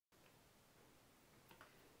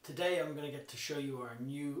Today I'm going to get to show you our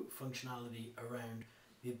new functionality around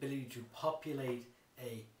the ability to populate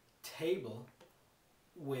a table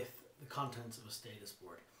with the contents of a status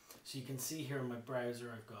board. So you can see here in my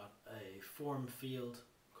browser I've got a form field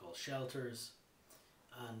called shelters,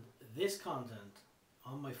 and this content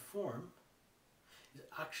on my form is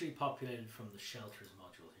actually populated from the shelters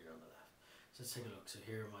module here on the left. So let's take a look. So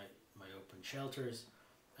here are my open shelters,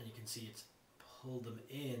 and you can see it's pulled them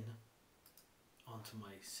in onto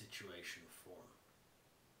my situation form.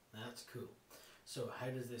 Now that's cool. So how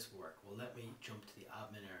does this work? Well, let me jump to the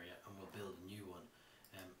admin area and we'll build a new one.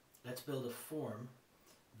 Let's build a form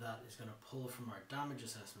that is going to pull from our damage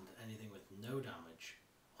assessment anything with no damage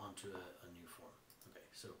onto a new form. Okay,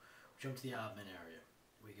 so we jump to the admin area.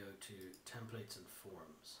 We go to templates and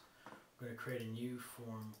forms. We're going to create a new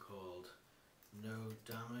form called no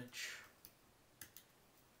damage.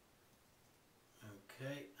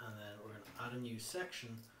 Okay, and then we're going to add a new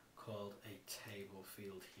section called a table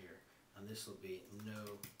field here, and this will be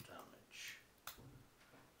no damage.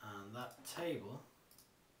 And that table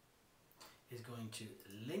is going to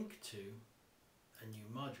link to a new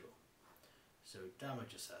module, so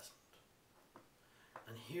damage assessment.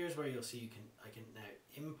 And here's where you'll see I can now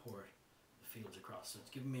import the fields across. So it's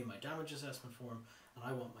giving me my damage assessment form, and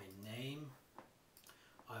I want my name,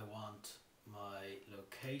 I want my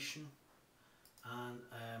location,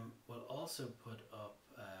 and we'll also put up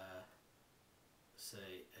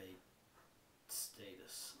say a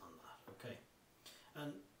status on that. Okay,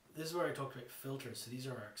 and this is where I talked about filters. So these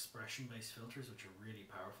are our expression based filters, which are really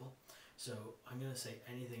powerful. So I'm going to say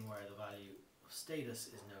anything where the value of status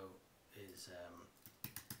has no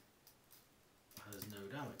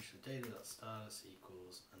damage. So data.status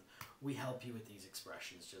equals, and we help you with these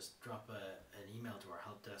expressions. Just drop an email to our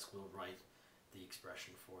help desk. We'll write the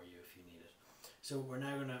expression for you if you need it. So we're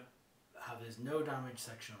now going to have this no damage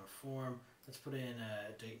section on a form. Let's put in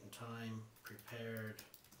a date and time, prepared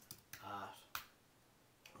at,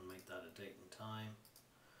 and make that a date and time,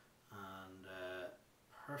 and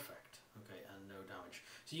perfect. Okay, and no damage.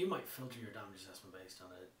 So you might filter your damage assessment based on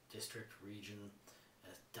a district, region,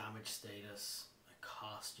 a damage status, a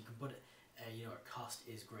cost. You can put it, a cost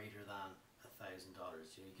is greater than $1,000.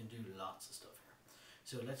 You can do lots of stuff here.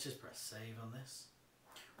 So let's just press save on this.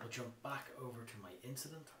 We'll jump back over to my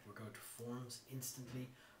incident. We'll go to forms instantly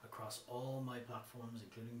across all my platforms,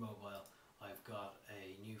 including mobile. I've got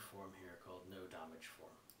a new form here called no damage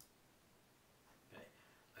form. Okay,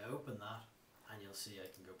 I open that and you'll see I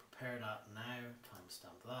can go prepare that now,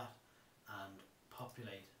 timestamp that, and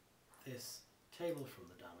populate this table from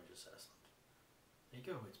the damage assessment. There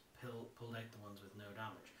you go, it's pulled out the ones with no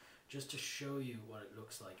damage. Just to show you what it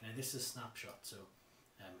looks like. Now this is snapshot, so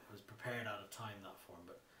it was prepared at a time, that form,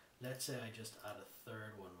 but let's say I just add a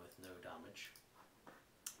third one with no damage.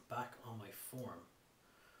 Back on my form,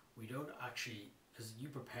 we don't actually, because you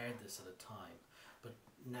prepared this at a time, but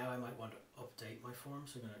now I might want to update my form,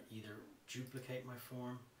 so I'm going to either duplicate my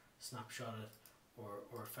form, snapshot it,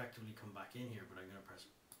 or effectively come back in here, but I'm going to press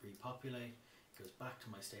repopulate. It goes back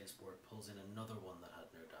to my status board, pulls in another one that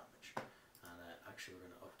had no damage, and actually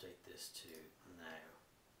we're going to update this to now.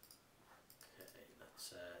 Okay,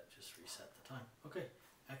 let's just reset the time. Okay,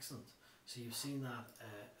 excellent. So you've seen that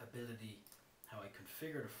ability, how I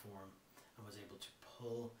configured a form and was able to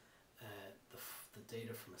pull the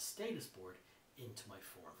data from a status board into my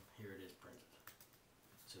form. Here it is printed.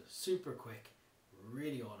 So super quick,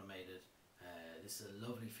 really automated. This is a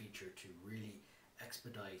lovely feature to really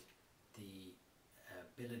expedite the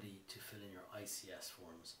ability to fill in your ICS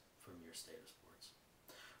forms from your status boards.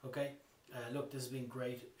 Okay, look, this has been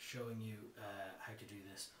great showing you how to do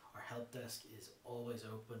this. Our help desk is always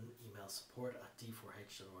open. Email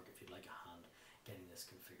support@d4h.org if you'd like a hand getting this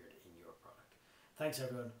configured in your product. Thanks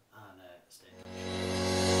everyone, and stay tuned.